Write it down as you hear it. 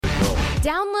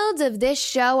Downloads of this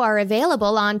show are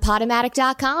available on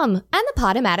Podomatic.com and the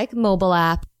Podomatic mobile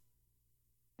app.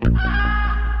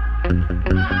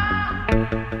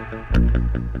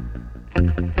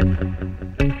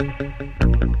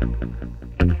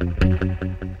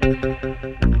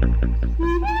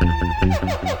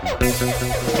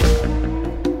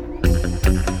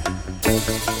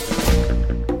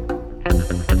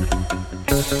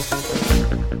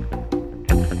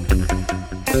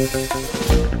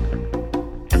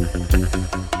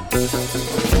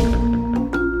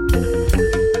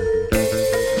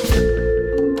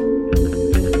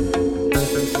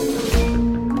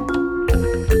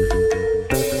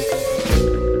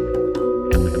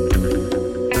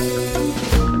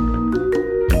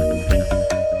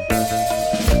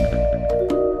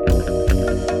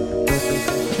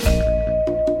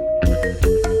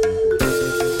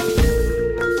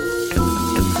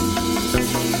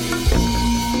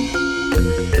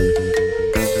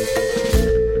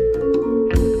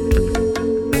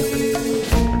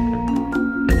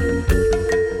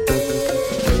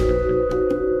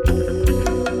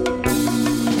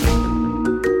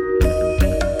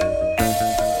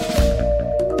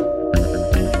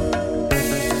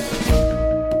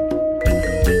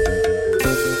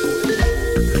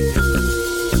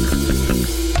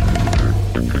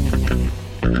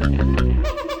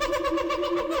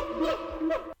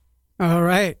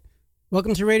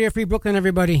 Welcome to Radio Free Brooklyn,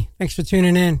 everybody. Thanks for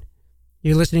tuning in.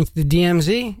 You're listening to the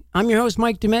DMZ. I'm your host,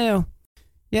 Mike DeMeo.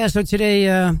 Yeah, so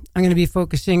today I'm going to be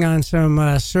focusing on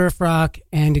some surf rock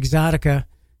and EXOTiCA,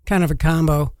 kind of a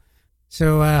combo.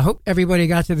 So I hope everybody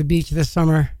got to the beach this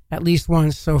summer, at least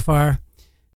once so far.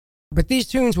 But these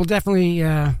tunes will definitely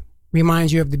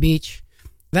remind you of the beach.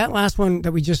 That last one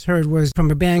that we just heard was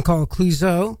from a band called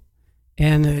Clouseaux,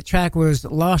 and the track was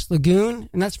Lost Lagoon,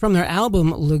 and that's from their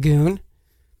album Lagoon.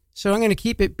 So I'm going to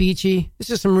keep it beachy. This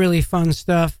is some really fun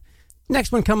stuff.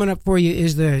 Next one coming up for you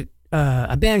is a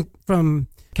band from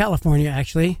California,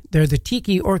 actually. They're the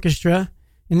Tiki Orchestra,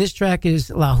 and this track is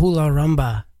La Hula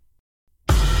Rhumba.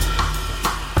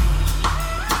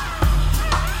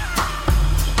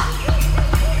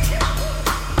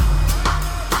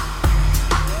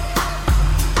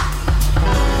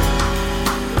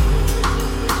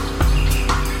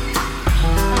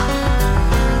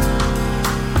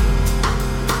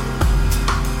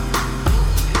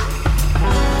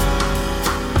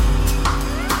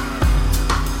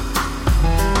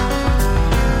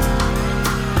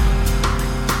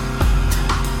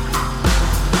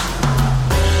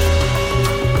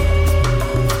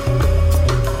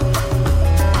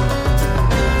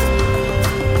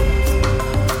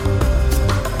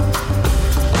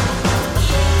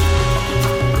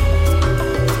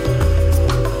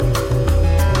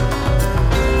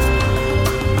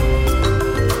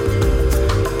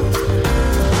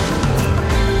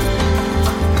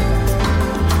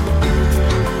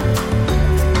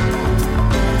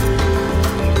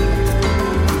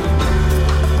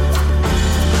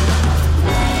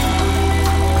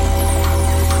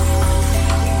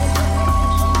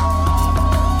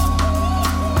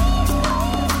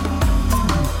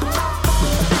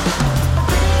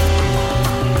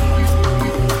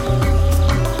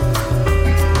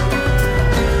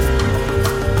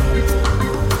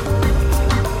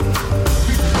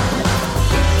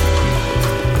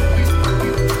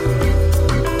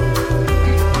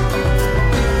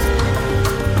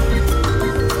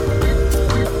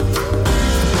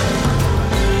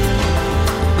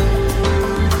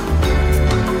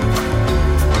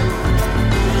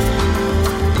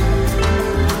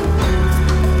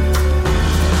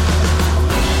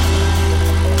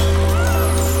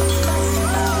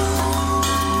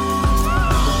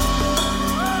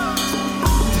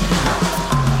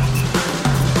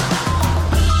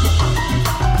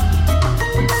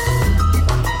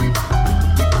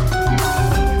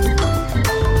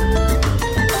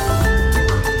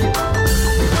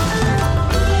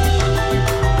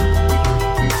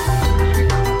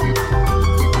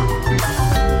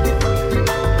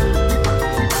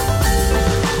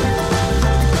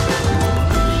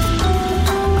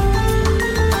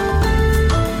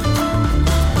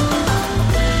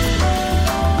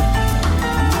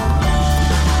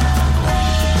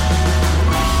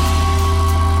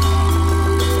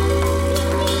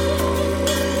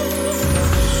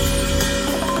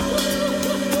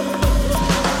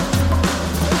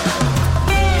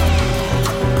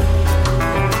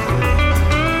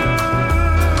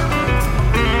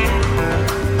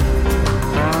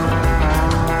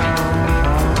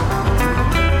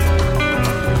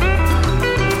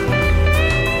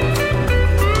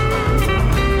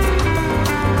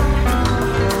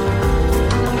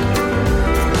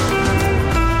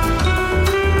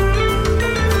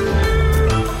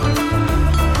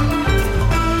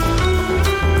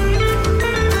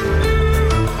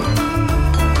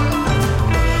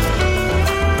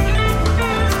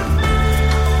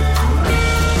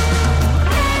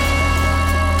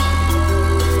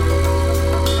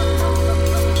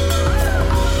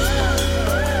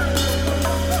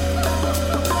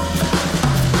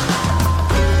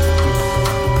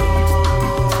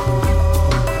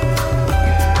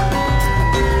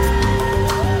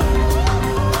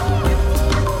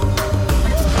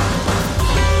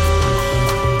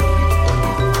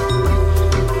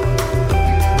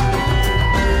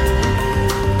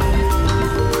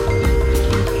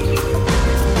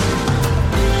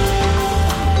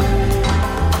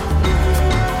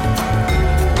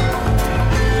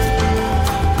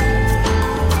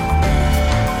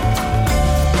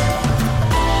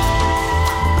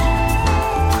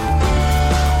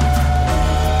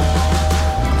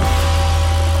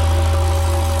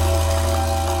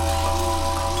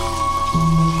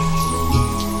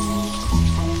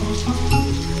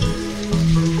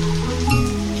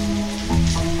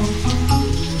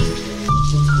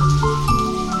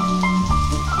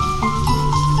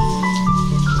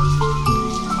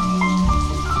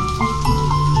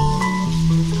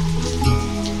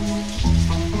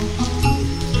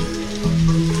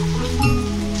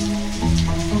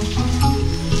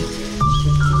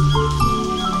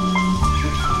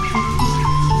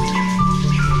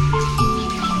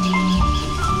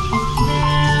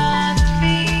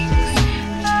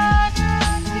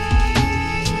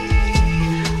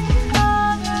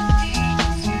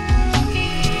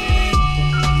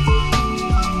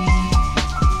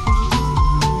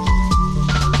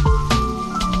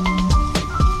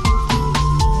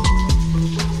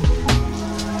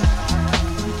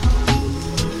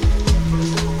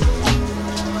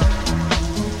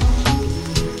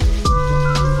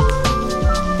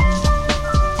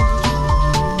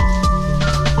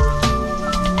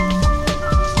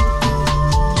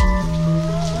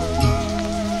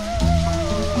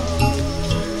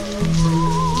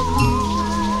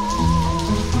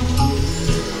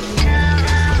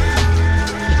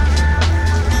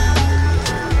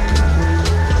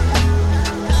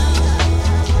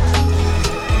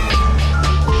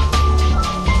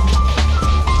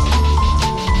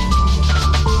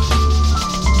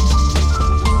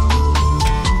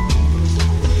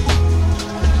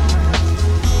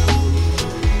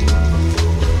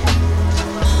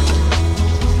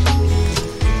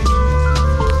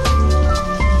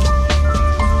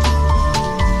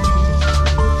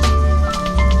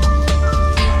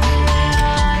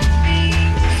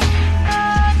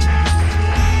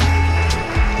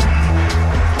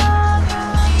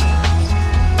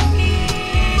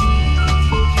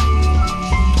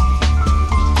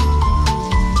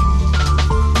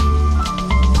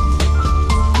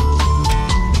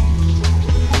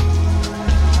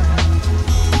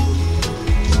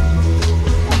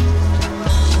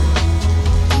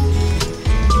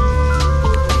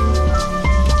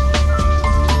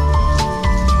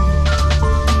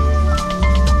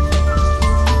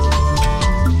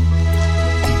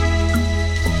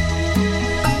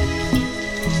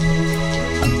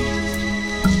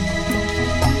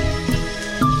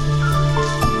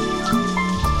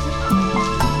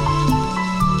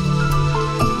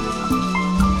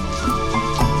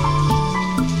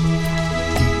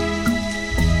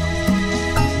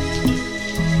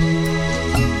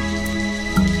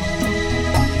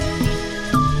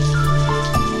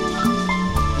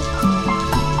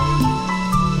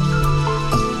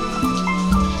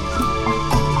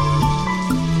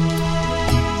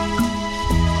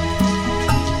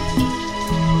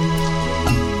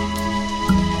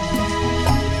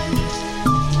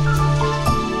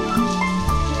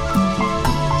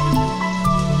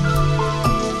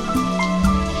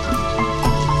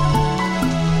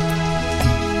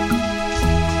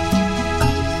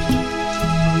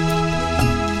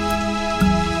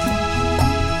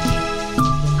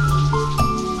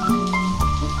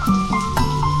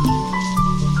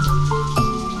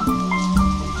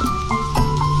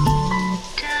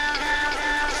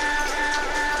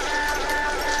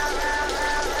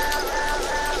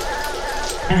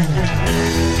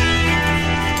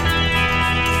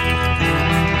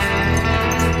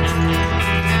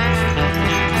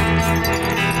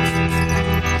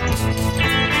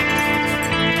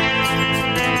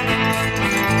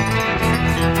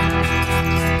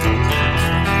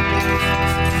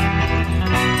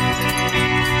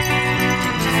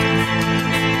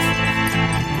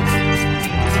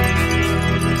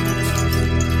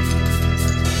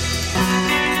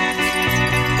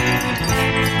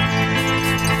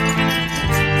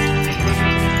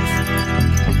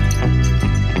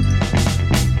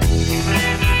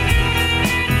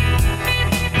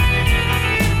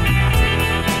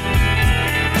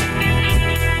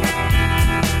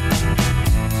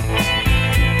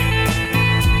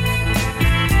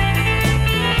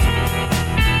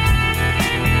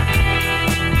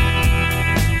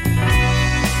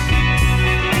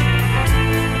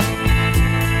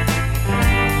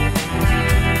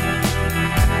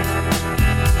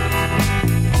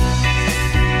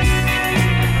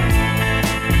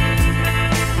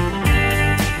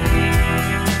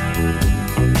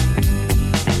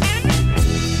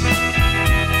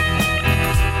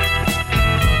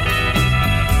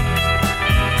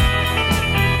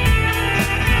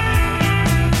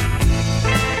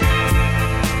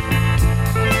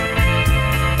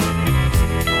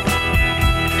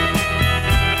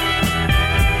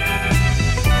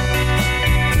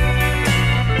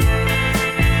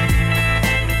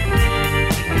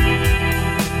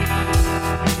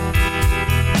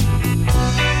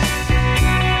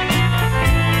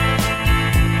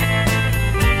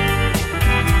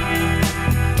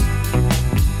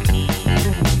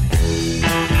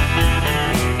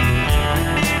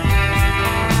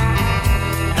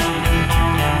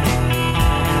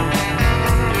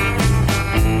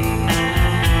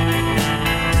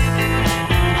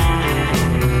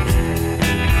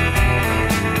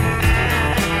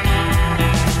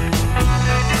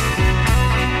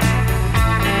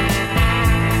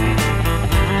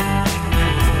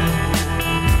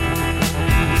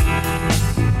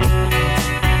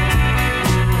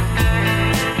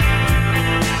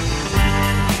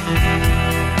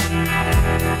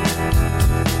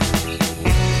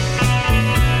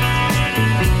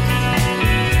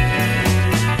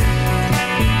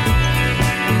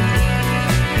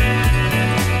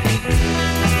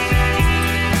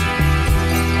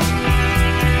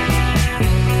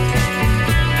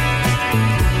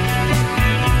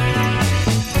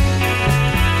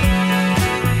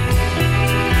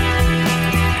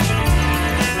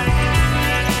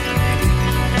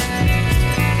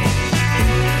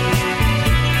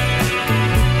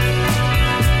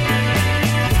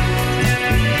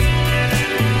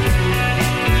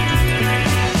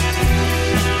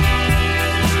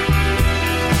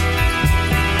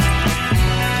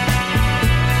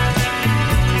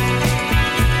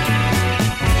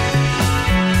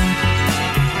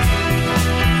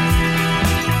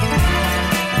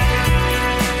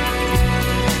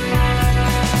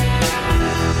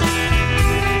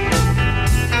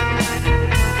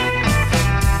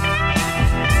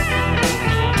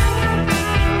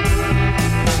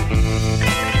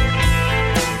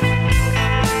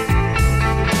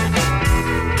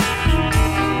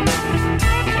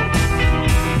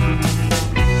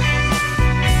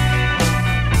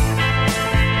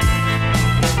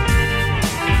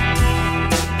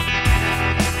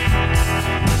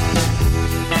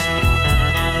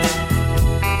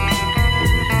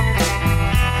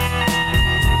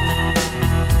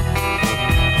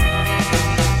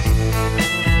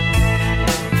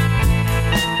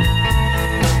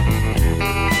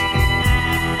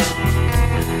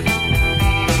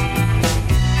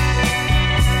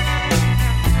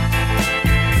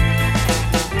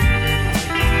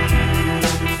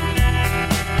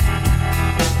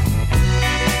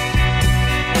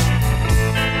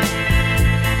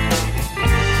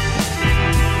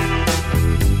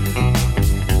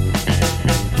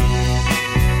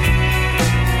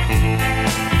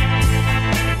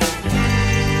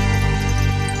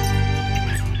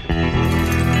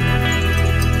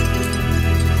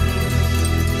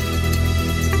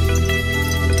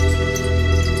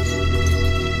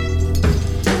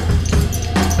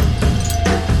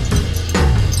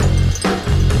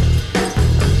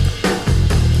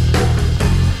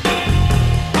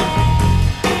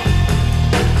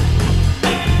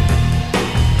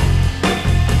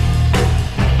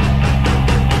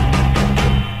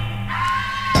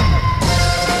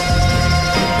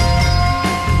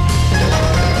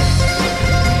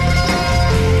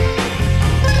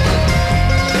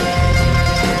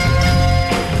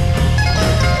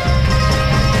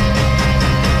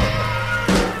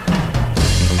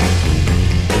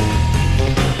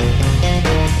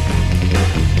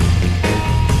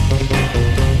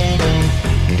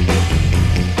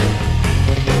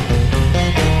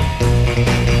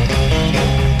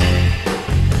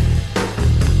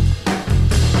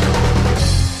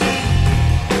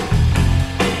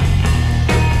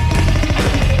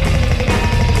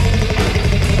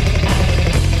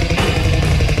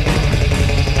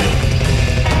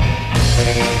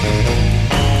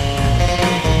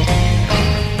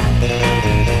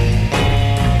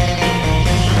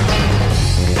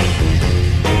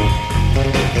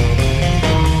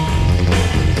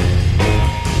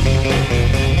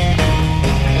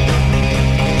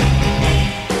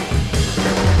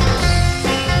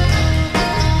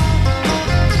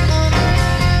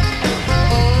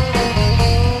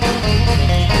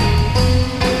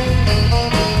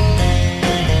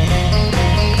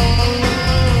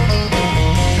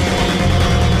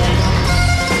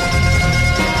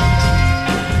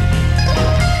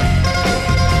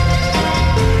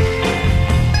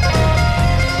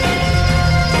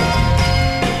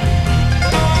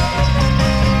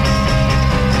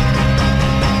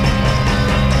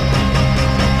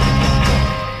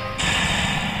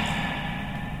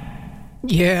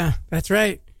 Yeah, that's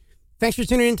right. Thanks for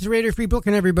tuning in to Radio Free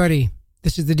Brooklyn, everybody.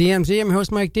 This is the DMZ. I'm your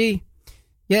host, Mike D.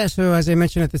 Yeah, so as I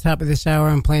mentioned at the top of this hour,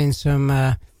 I'm playing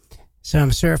some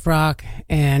surf rock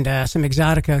and some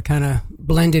EXOTiCA kind of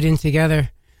blended in together.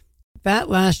 That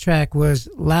last track was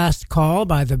Last Call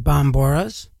by the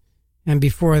Bomboras. And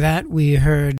before that, we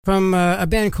heard from a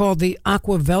band called the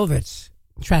Aqua Velvets,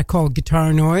 a track called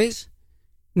Guitar Noise.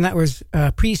 And that was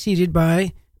preceded by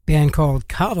a band called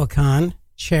Kava Kon,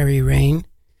 Cherry Rain.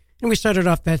 And we started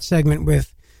off that segment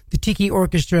with the Tiki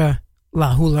Orchestra,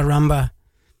 La Hula Rhumba.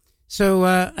 So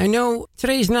I know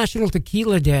today's National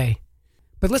Tequila Day,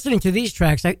 but listening to these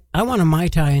tracks, I want a Mai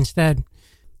Tai instead.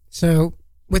 So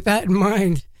with that in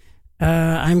mind,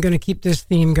 I'm going to keep this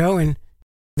theme going.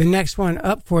 The next one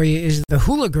up for you is the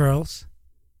Hula Girls,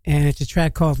 and it's a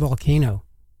track called Volcano.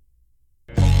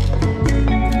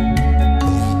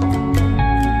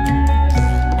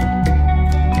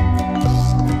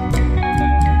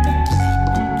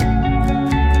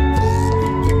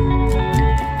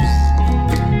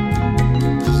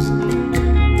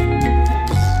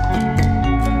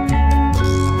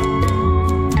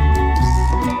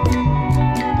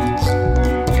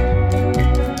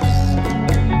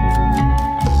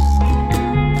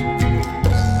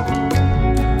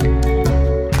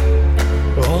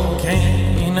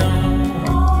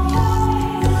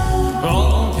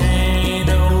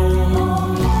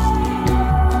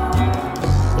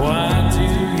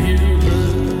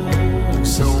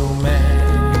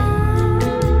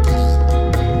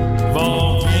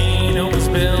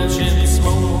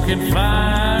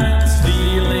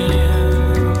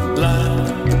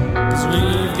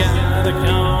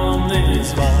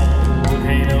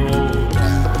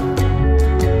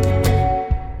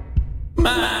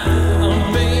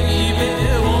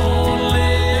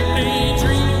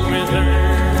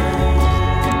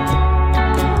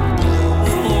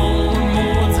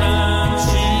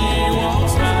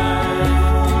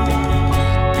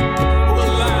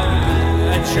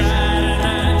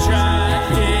 Try,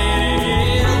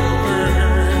 get over her.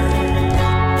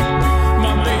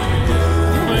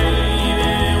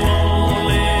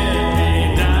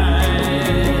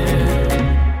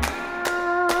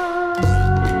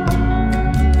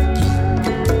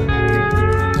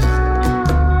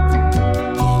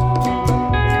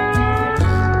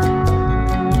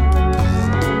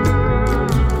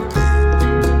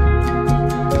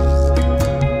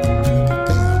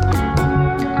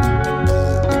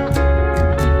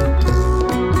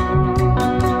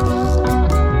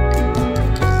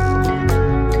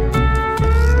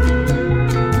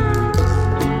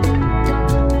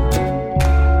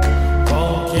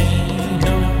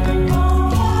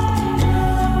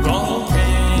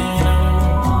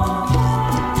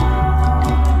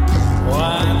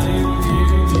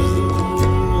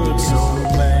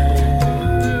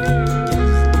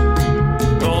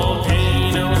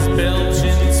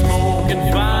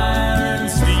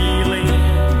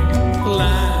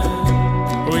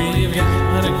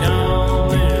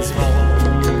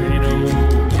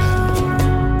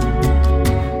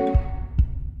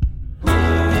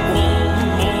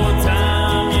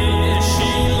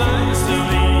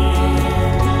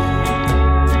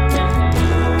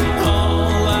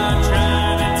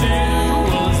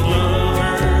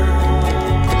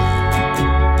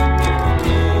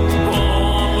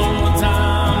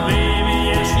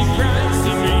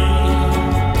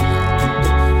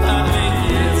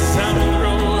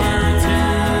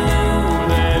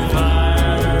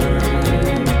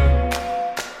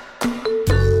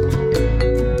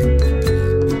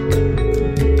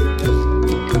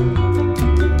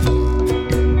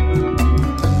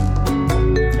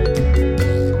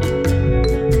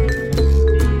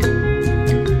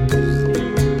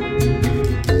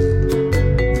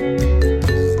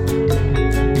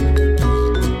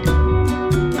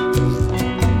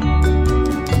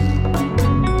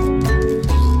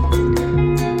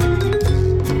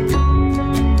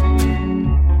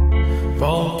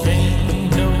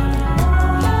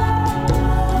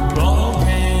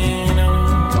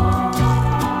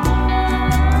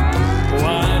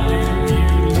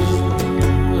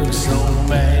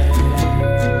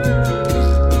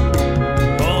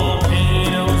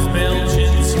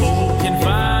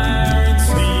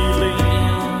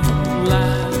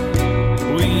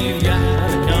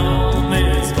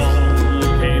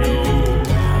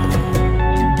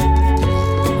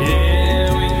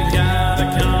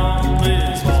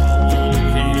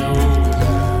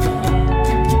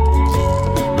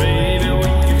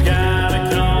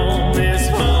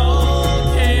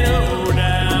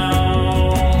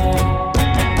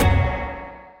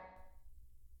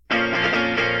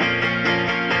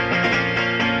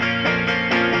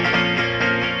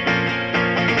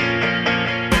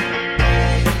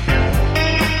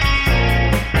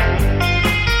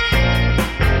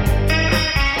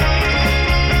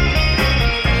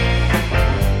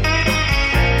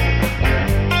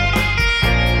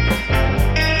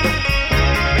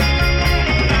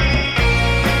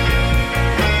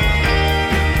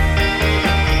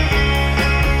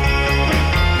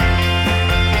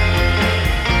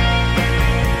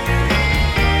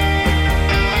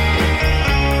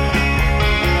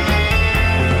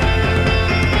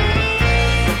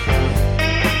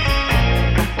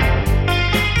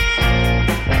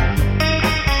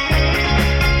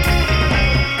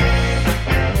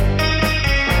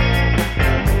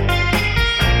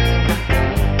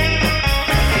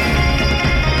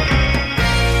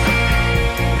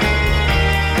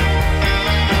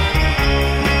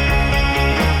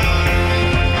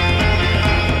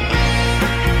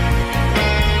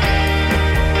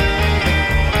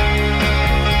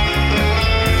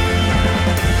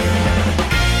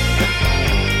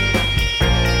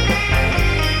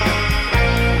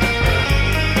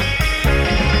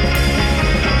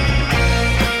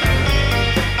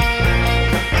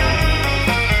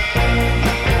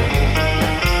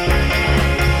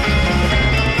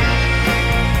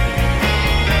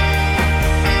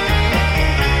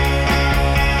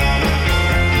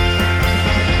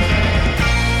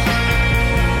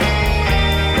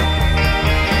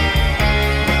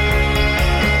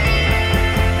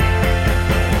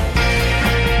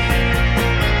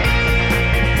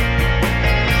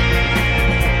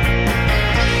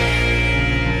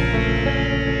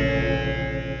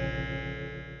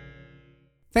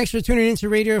 Thanks for tuning in to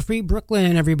Radio Free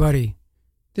Brooklyn, everybody.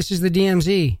 This is the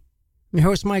DMZ. I'm your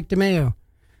host, Mike DeMeo.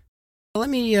 Let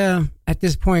me, at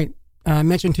this point,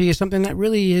 mention to you something that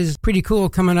really is pretty cool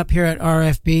coming up here at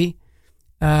RFB.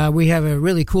 We have a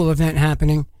really cool event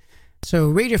happening. So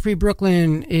Radio Free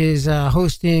Brooklyn is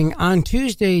hosting on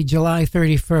Tuesday, July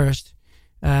 31st.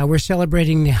 We're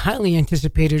celebrating the highly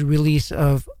anticipated release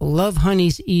of Love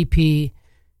Honey's EP,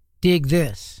 Dig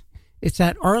This. It's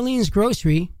at Arlene's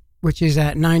Grocery, which is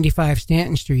at 95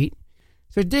 Stanton Street.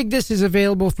 So Dig This is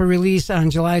available for release on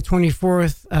July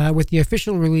 24th, with the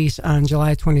official release on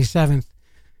July 27th.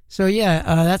 So yeah,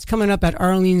 that's coming up at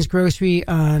Arlene's Grocery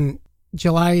on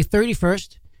July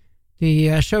 31st.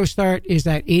 The show start is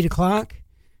at 8 o'clock.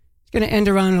 It's going to end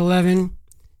around 11.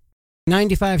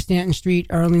 95 Stanton Street,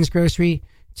 Arlene's Grocery.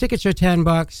 Tickets are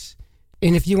 $10.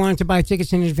 And if you want to buy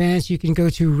tickets in advance, you can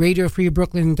go to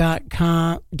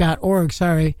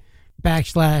radiofreebrooklyn.org,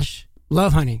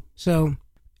 /Love Honey. So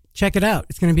check it out.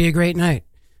 It's going to be a great night.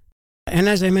 And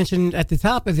as I mentioned at the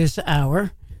top of this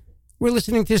hour, we're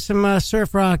listening to some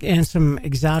surf rock and some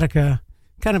EXOTiCA,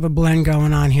 kind of a blend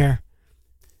going on here.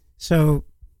 So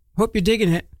hope you're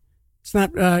digging it. It's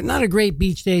not a great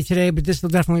beach day today, but this will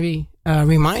definitely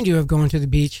remind you of going to the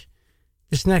beach.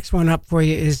 This next one up for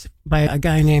you is by a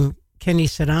guy named Kenny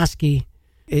Sadowski.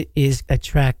 It is a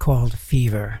track called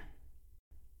Fever.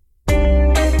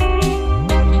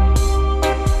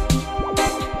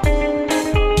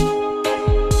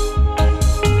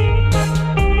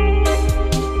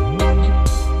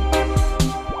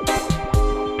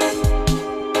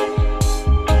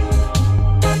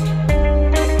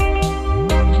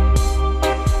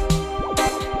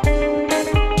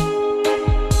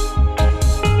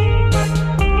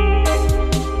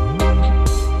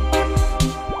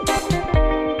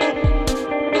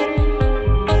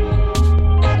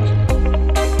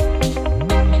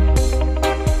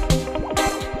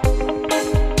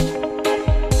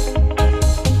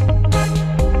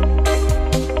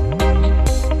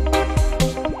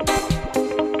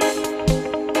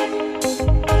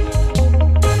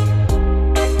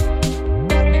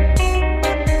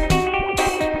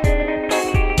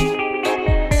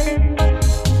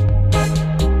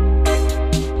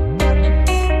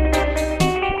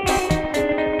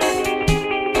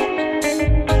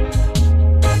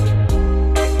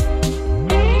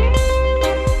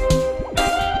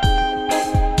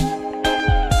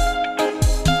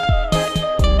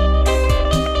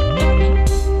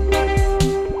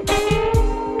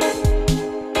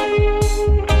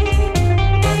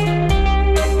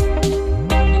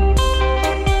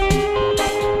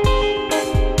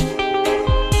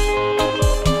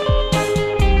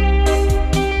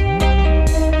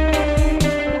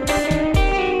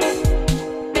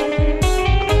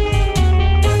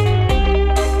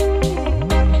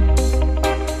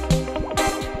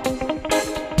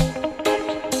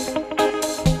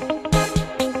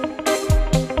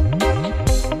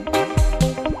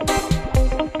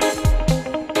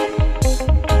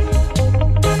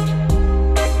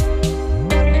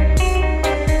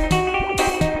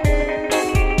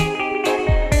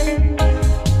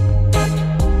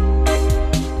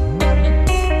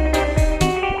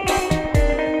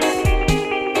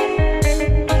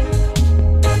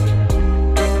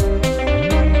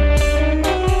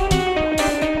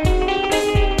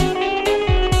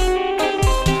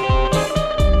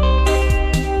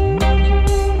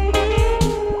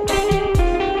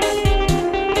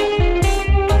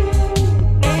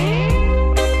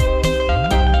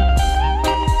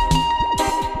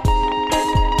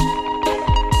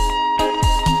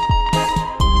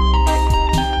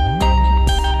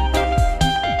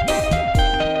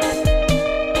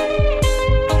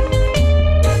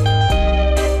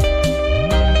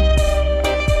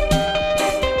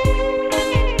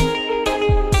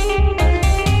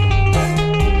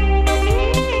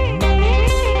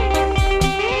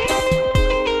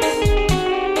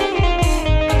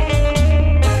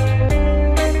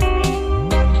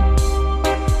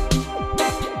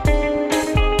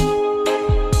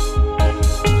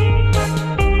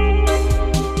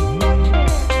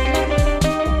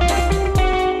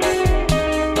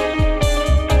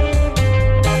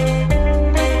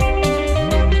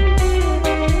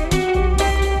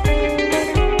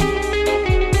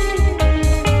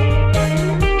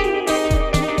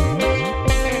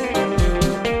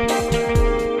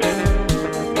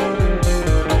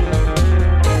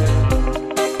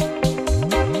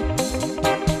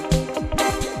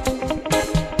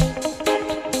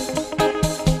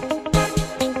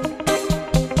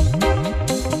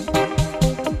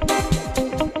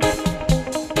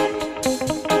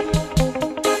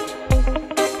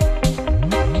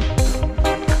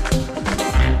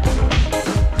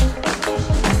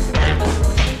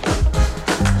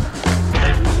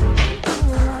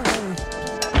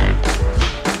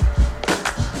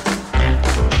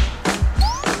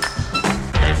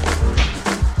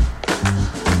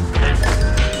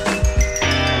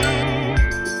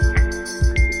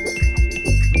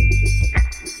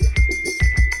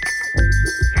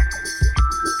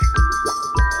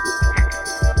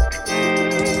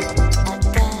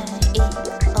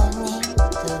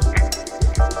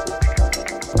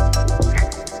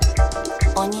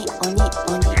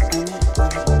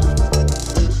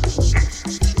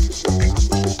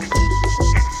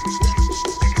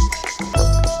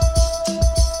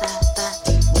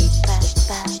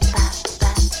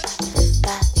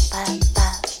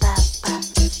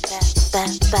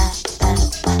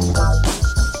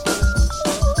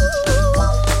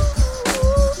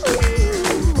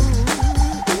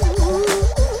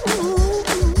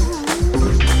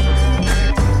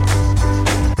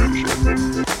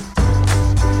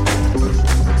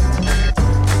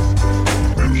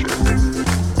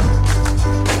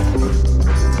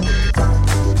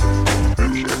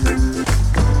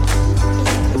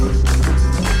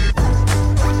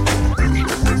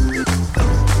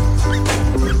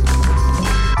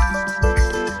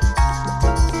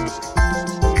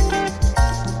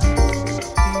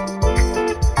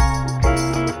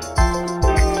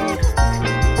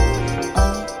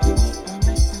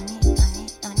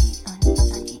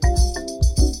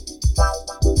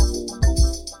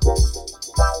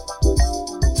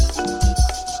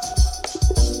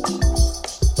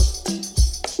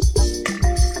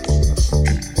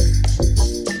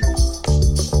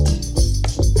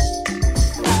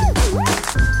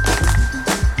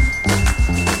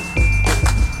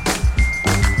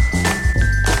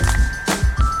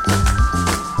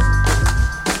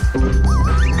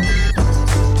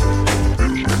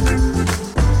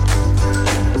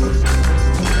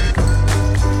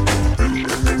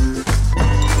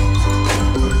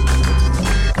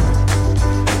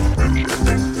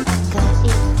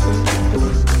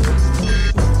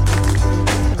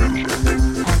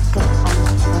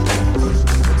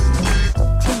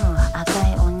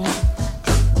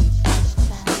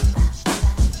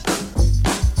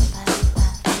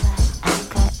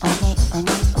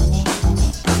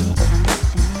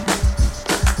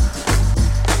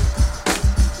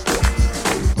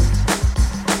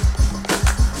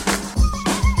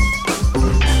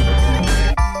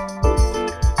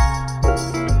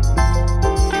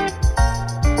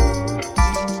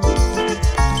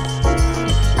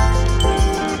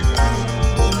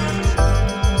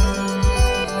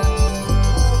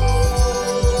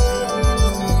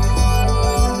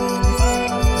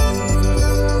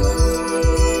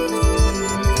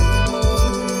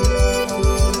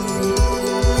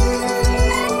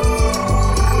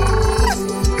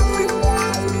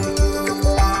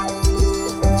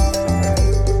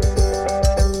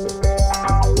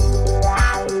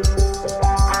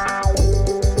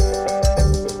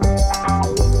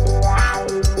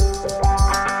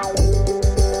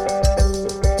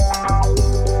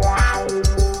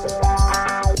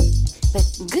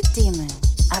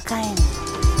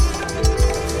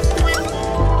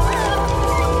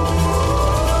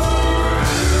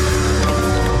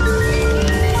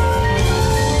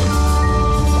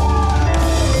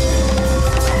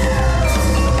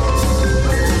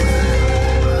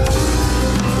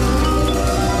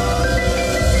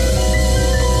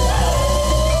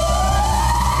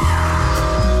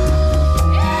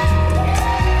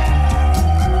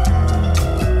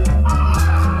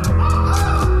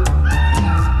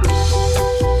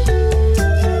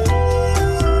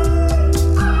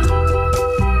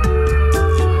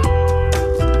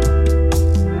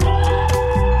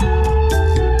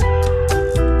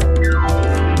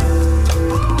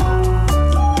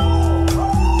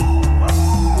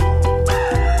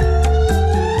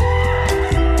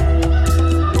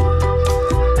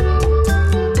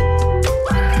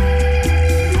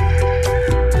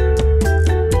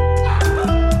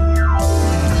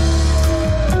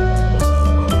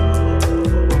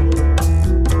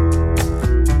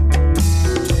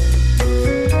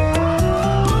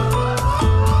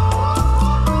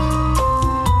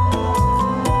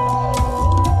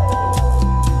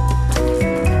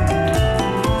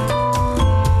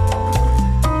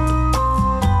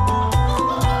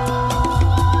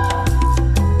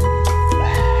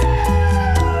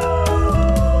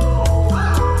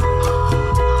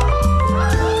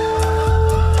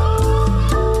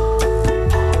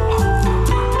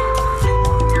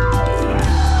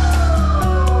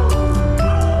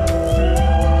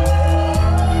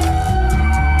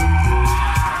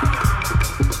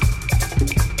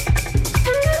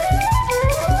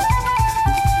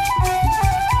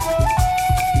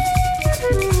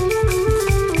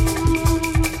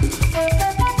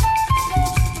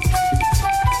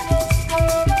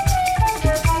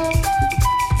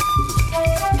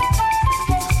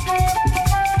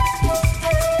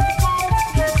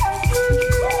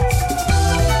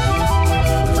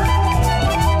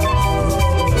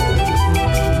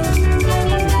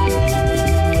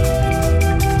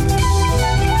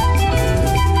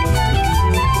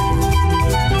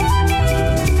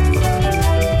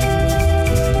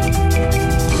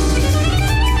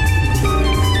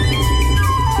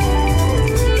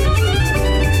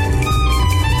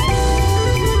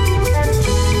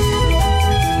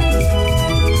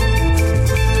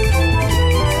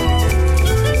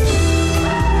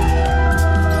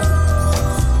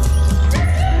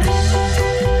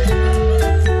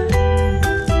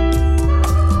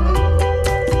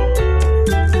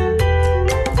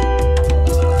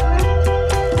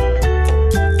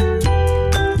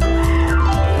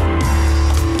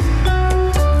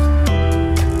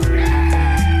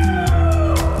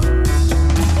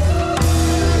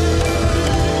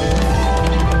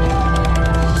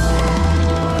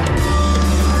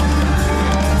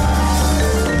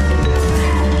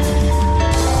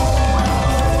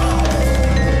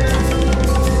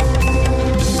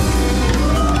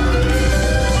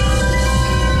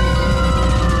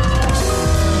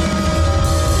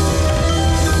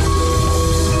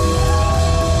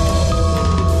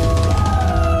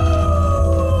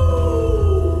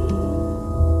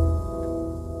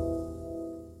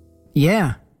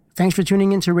 Yeah. Thanks for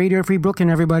tuning in to Radio Free Brooklyn,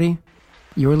 everybody.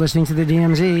 You're listening to the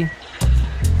DMZ.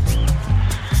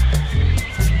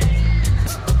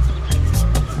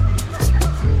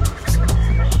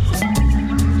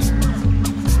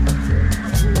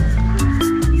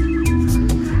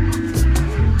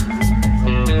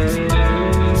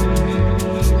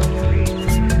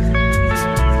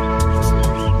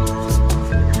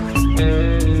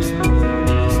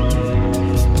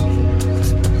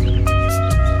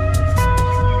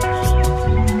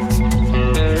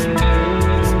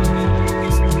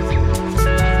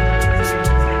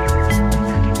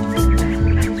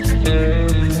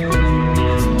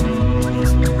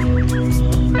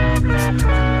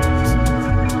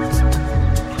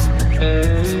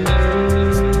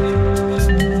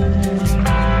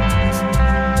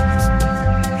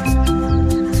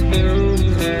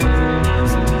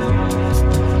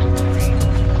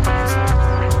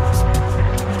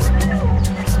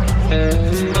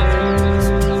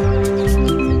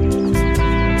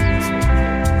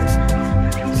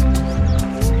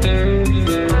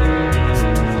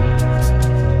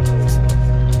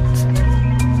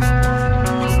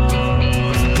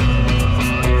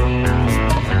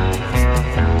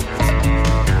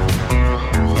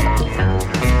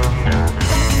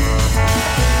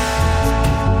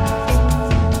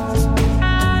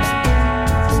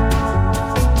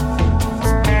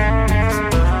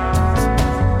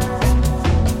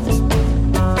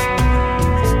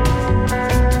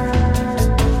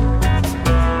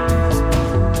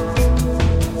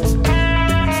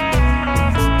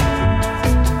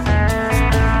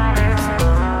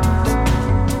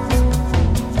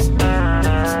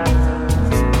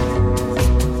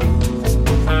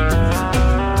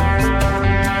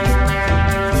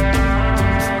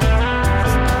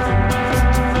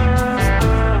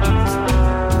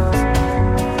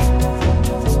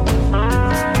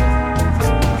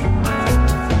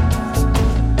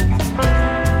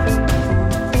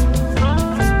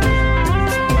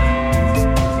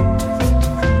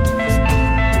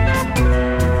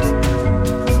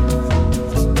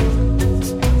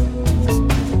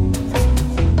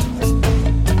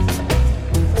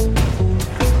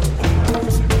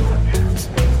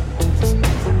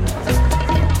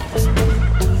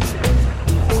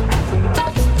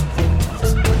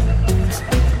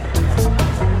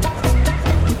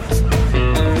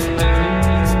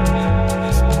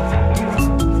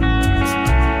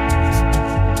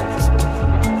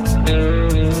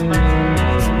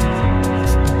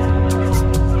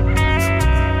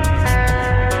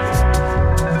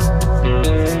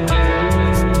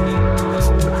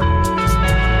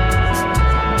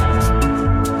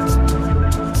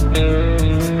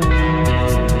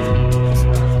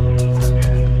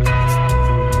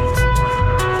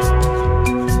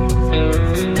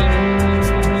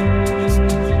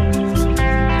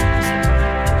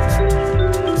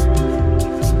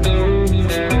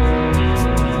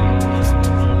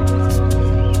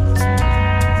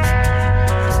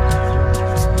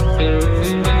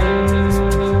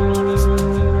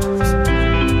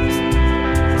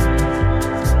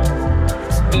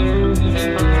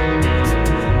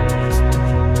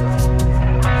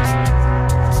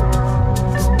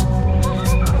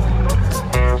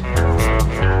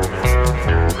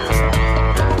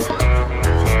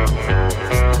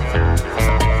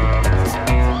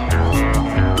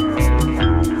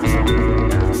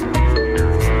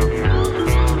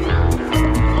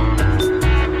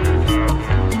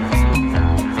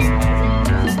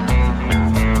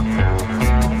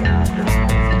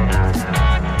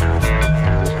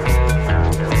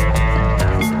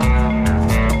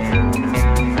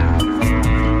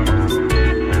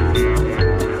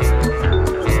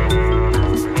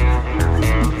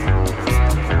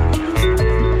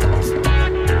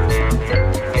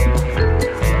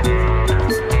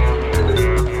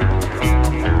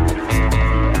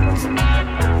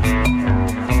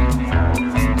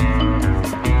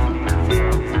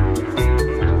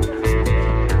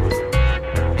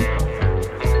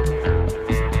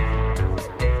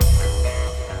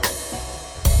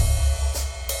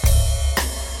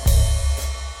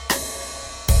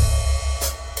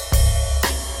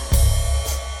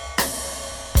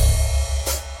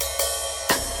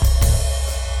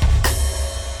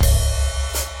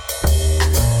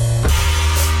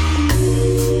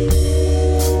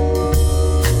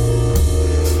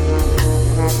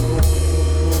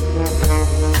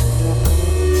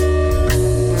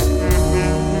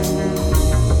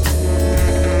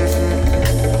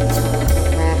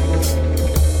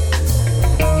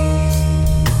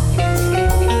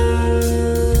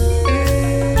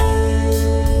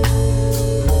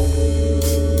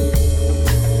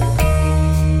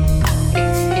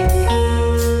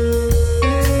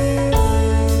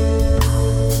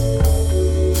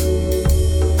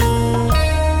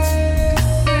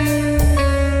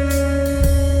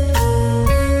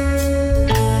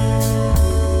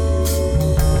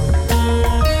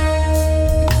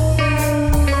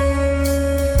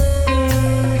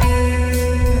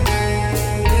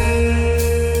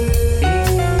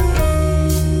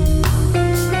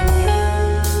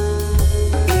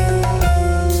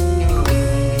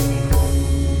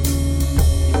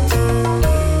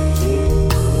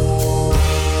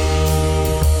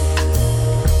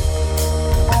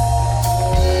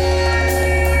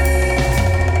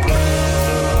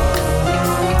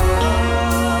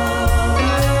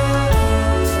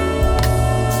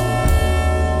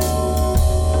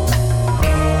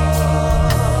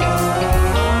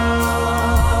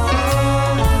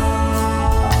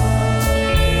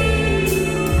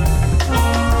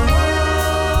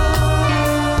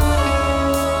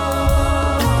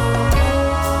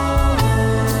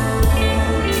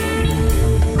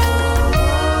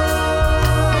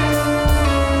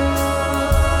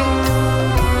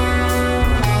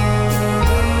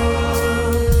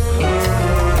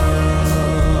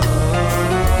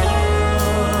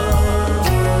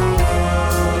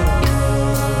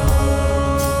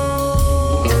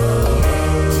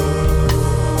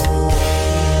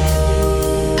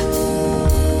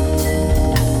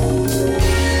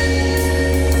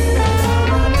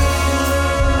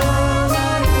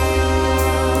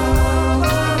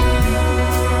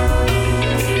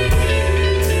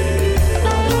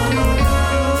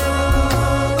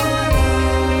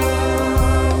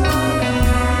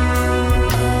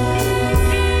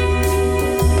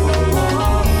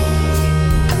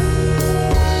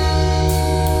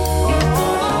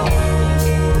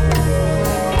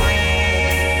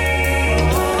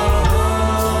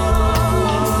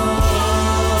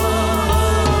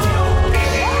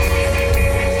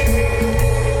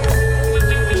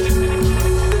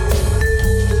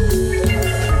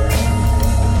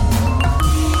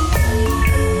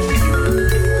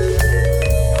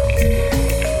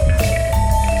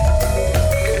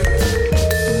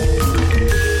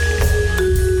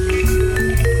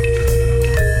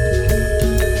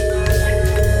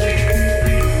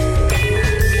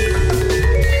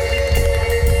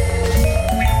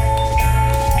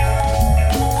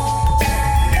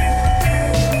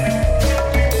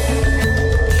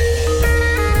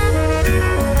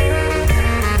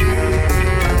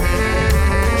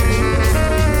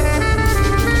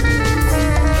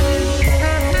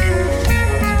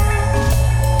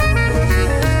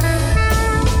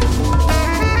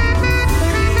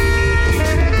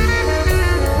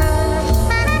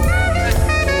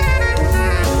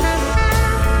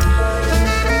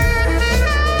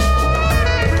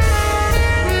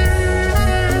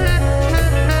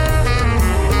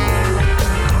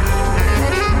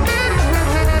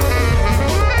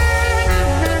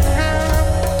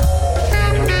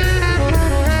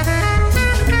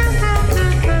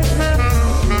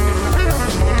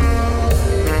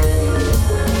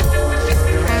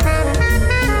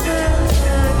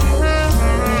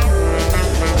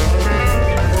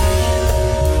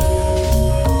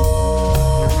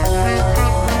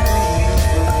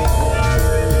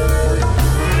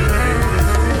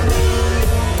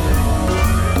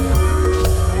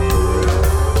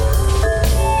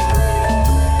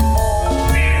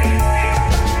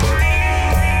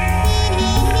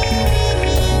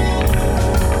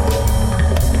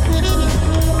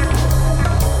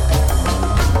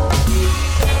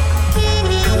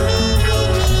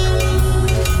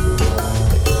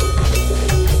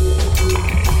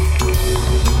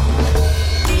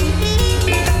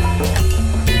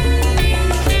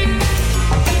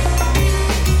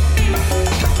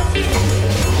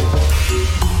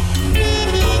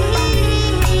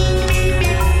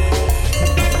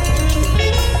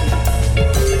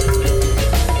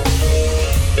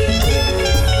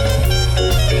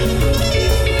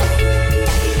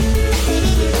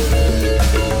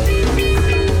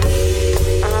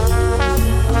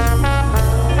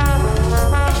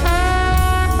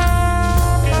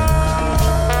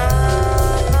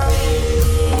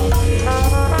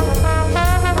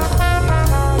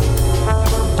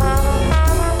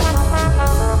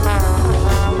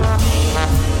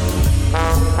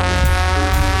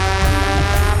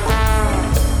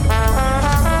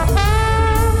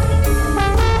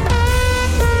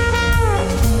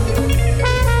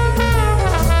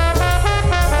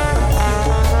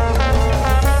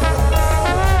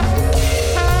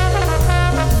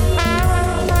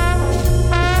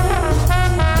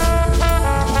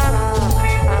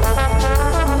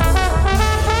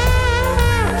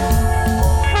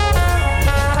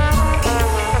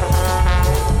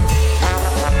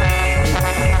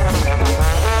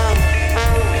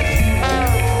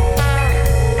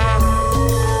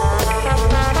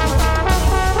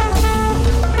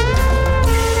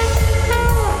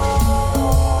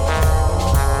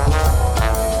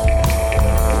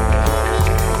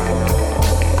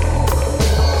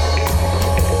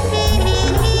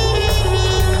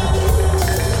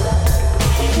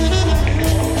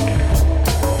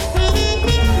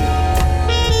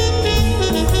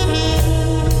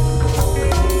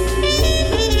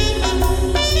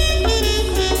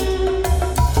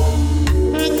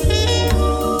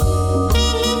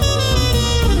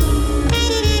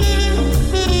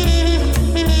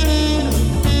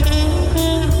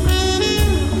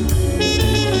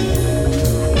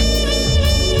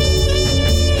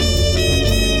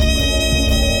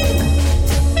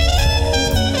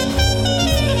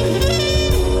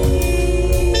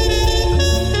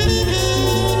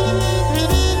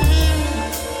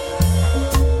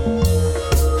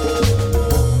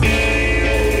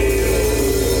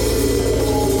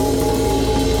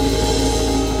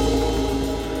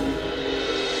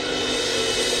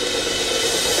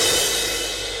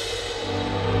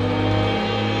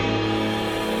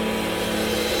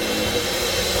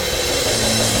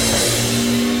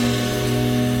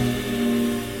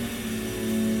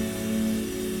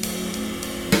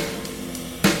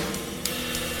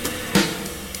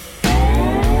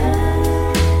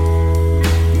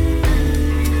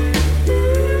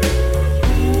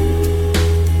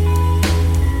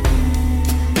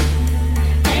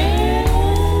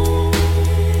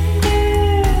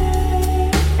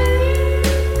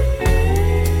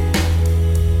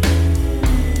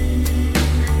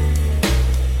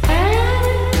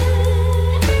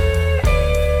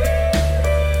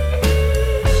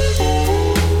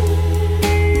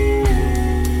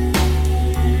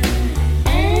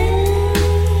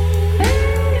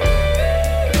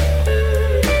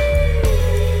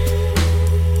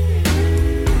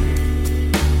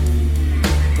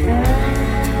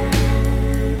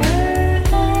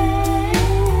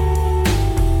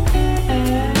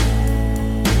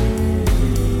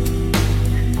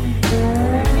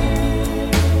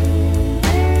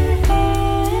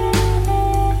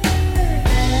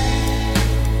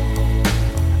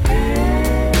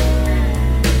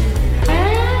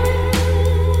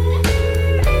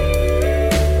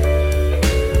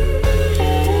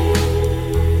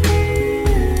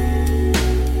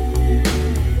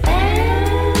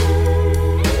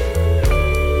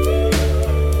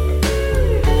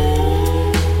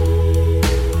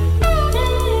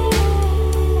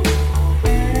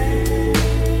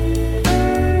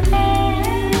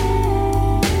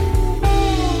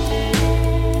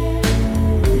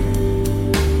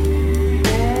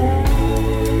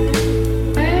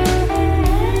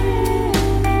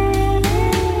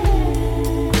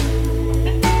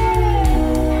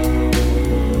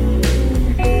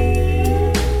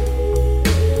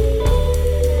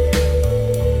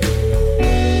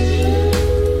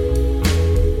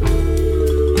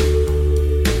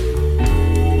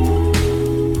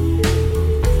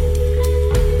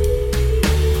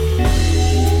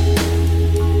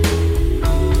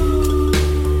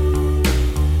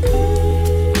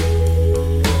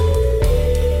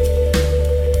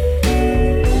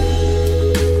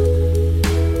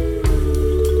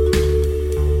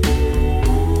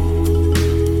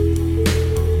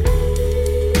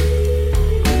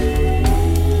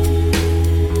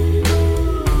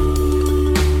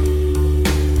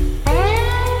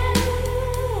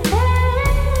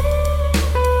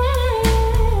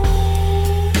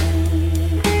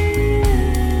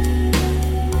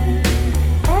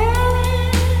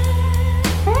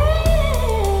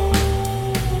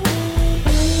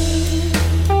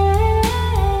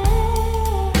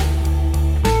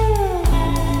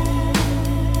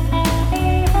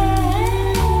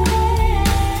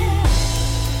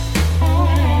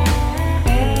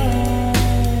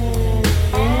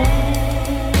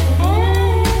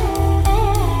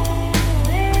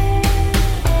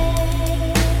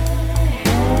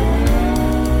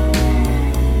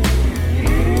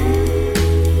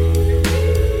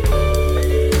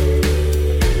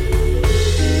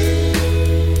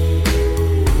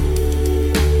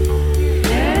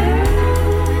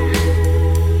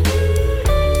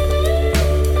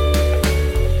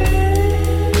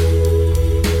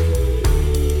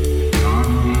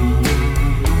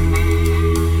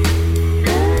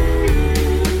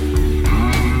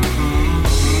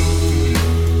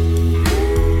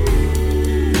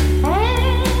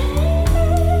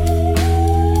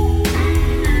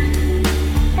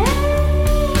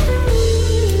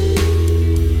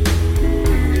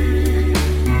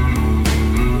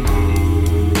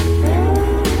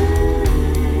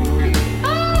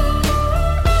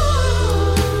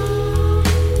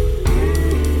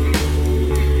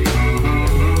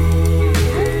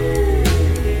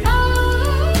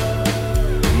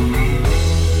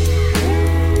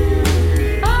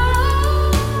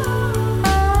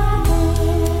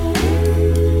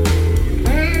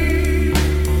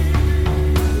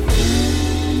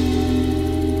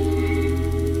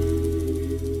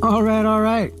 All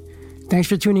right. Thanks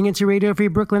for tuning into Radio Free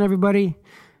Brooklyn, everybody.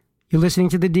 You're listening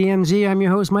to the DMZ. I'm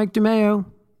your host, Mike DeMeo.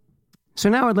 So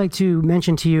now I'd like to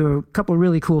mention to you a couple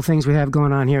really cool things we have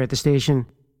going on here at the station.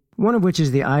 One of which is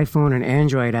the iPhone and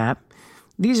Android app.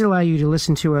 These allow you to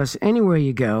listen to us anywhere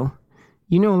you go.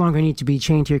 You no longer need to be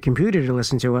chained to your computer to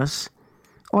listen to us.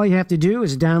 All you have to do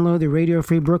is download the Radio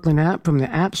Free Brooklyn app from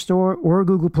the App Store or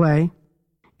Google Play,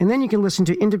 and then you can listen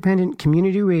to independent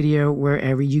community radio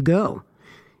wherever you go.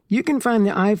 You can find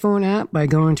the iPhone app by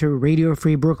going to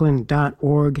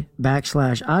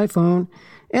radiofreebrooklyn.org/iPhone,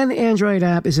 and the Android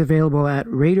app is available at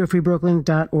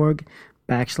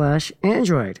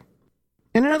radiofreebrooklyn.org/Android.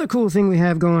 And another cool thing we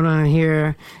have going on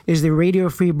here is the Radio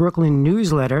Free Brooklyn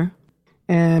newsletter.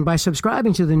 And by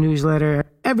subscribing to the newsletter,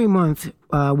 every month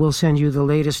we'll send you the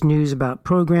latest news about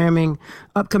programming,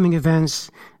 upcoming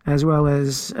events, as well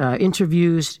as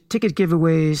interviews, ticket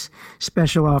giveaways,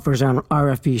 special offers on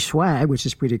RFB swag, which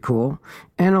is pretty cool,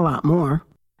 and a lot more.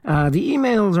 The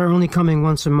emails are only coming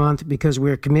once a month because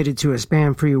we're committed to a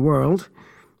spam-free world,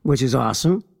 which is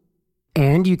awesome.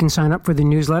 And you can sign up for the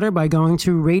newsletter by going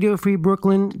to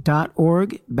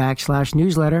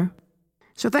radiofreebrooklyn.org/newsletter.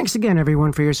 So thanks again,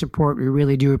 everyone, for your support. We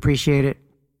really do appreciate it.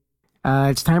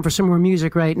 It's time for some more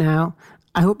music right now.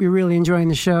 I hope you're really enjoying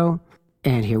the show,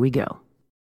 and here we go.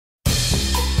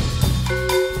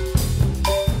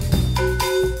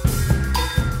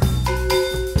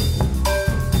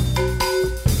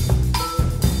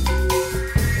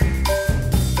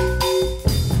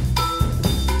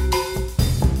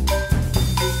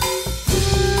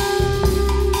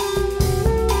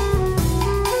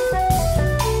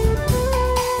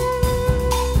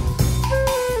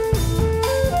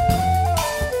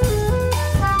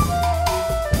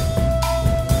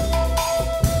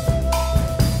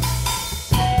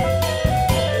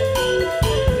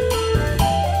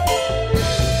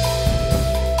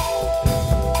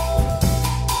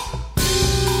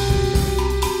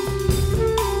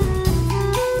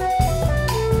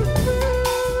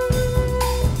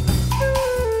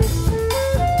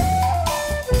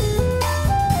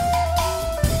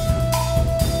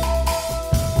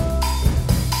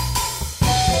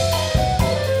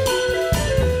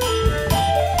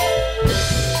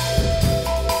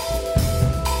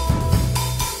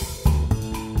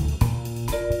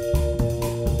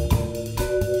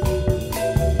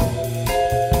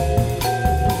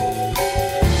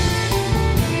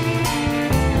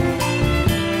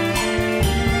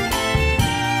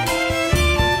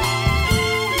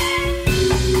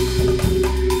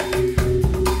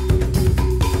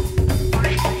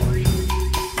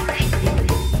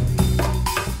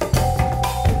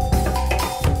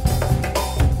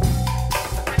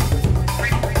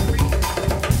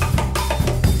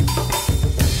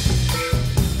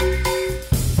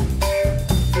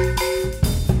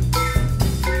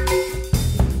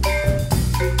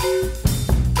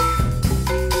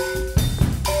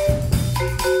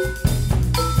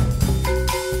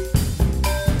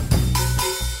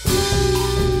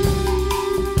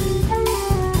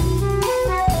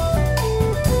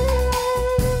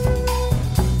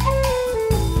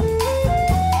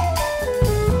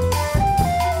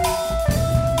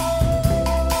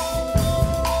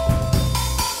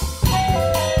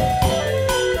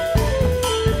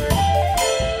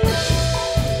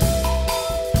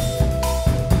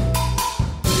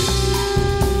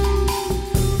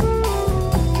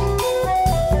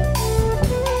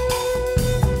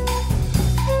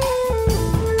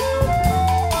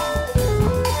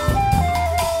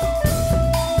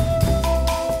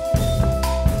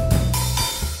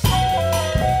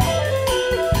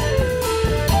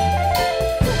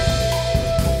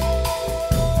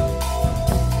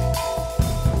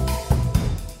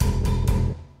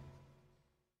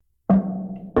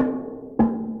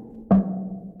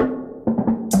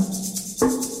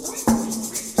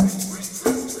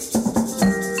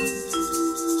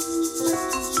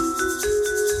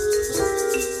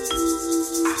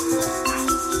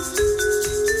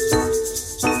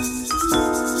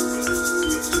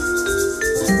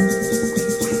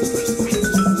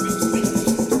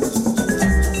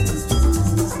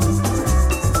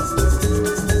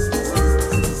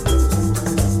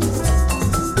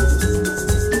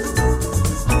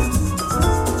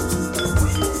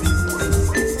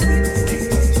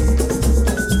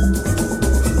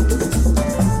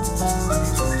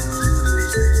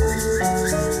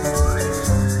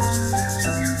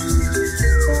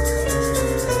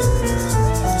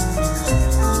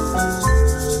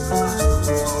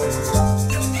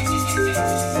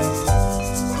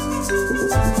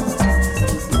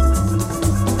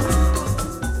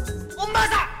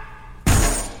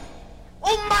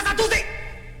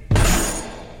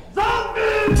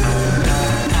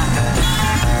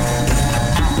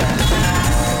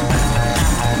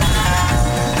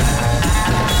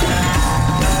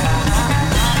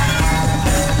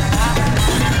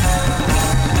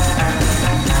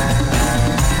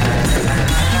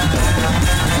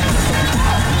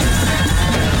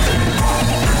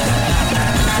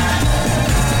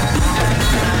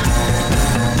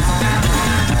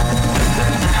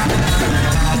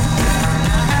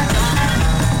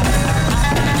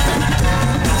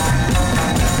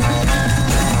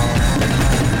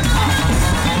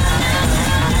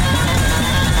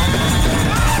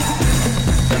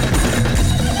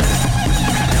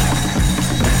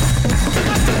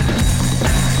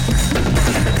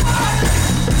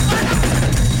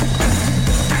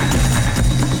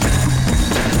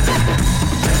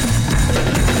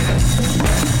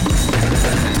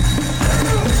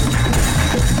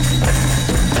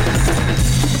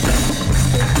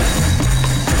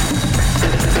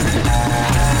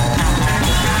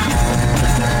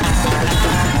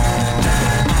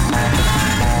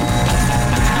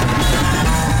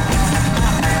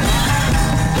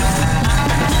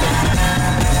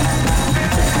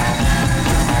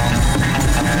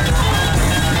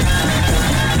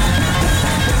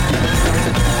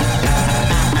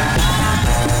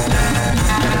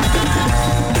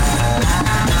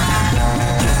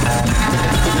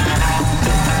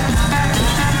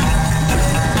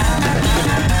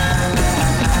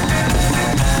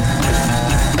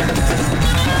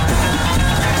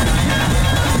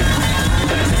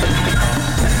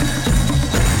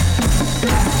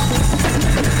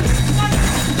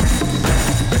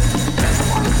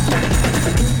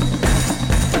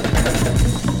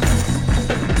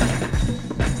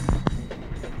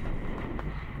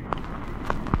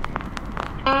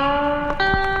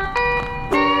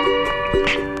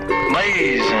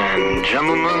 Ladies and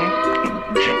gentlemen,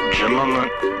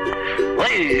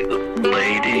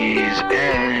 ladies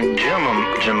and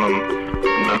gentlemen,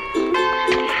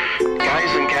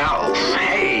 guys and gals,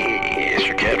 hey, it's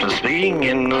your captain speaking,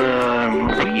 and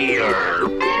we are,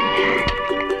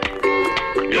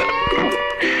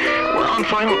 we're on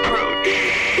final approach.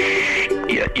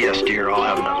 Yes, dear, I'll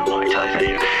have another Mai Tai, thank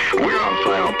you. We're on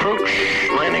final approach,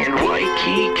 landing in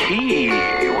Waitiki,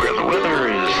 where the weather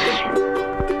is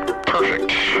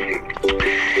perfect.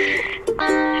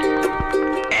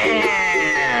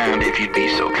 And if you'd be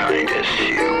so kind as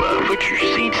to put your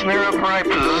seats in their upright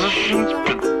positions,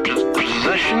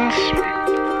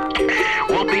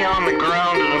 we'll be on the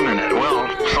ground in a minute. Well,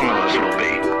 some of us will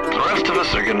be. The rest of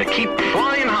us are going to keep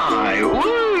flying high.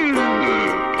 Woo!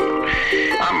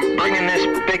 I'm bringing this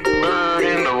big bird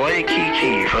into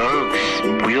Waitiki,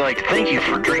 folks. We'd like to thank you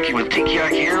for drinking with Tiki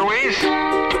Airways.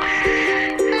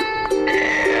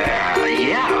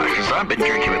 Yeah, because I've been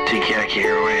drinking with Tiki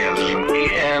Airways,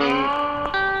 and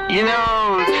you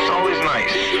know, it's always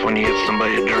nice when you get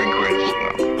somebody to drink with.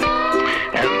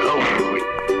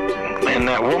 And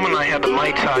that woman I had the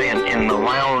Mai Tai in the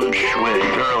lounge with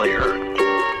earlier,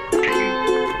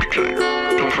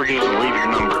 don't forget to leave your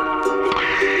number.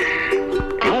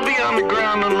 We'll be on the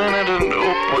ground in a minute, and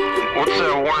what's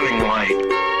that warning light?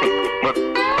 What?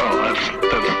 Oh,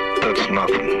 that's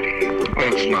nothing.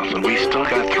 That's nothing. We still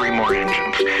got 3 more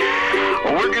engines.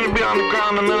 Well, we're going to be on the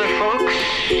ground in a minute, folks.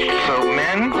 So,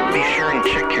 men, be sure and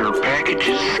check your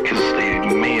packages, because they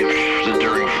may have shifted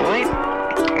during flight.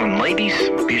 And ladies,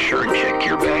 be sure and check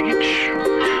your baggage.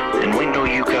 And we know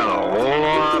you got a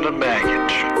lot of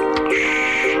baggage.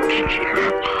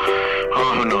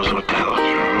 Oh, who knows what the hell.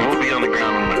 We'll be on the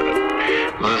ground in a minute.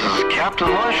 This is Captain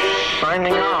Lush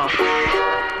signing off.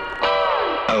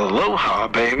 Aloha,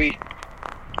 baby.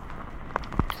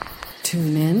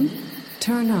 Tune in,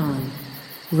 turn on.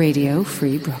 Radio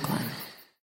Free Brooklyn.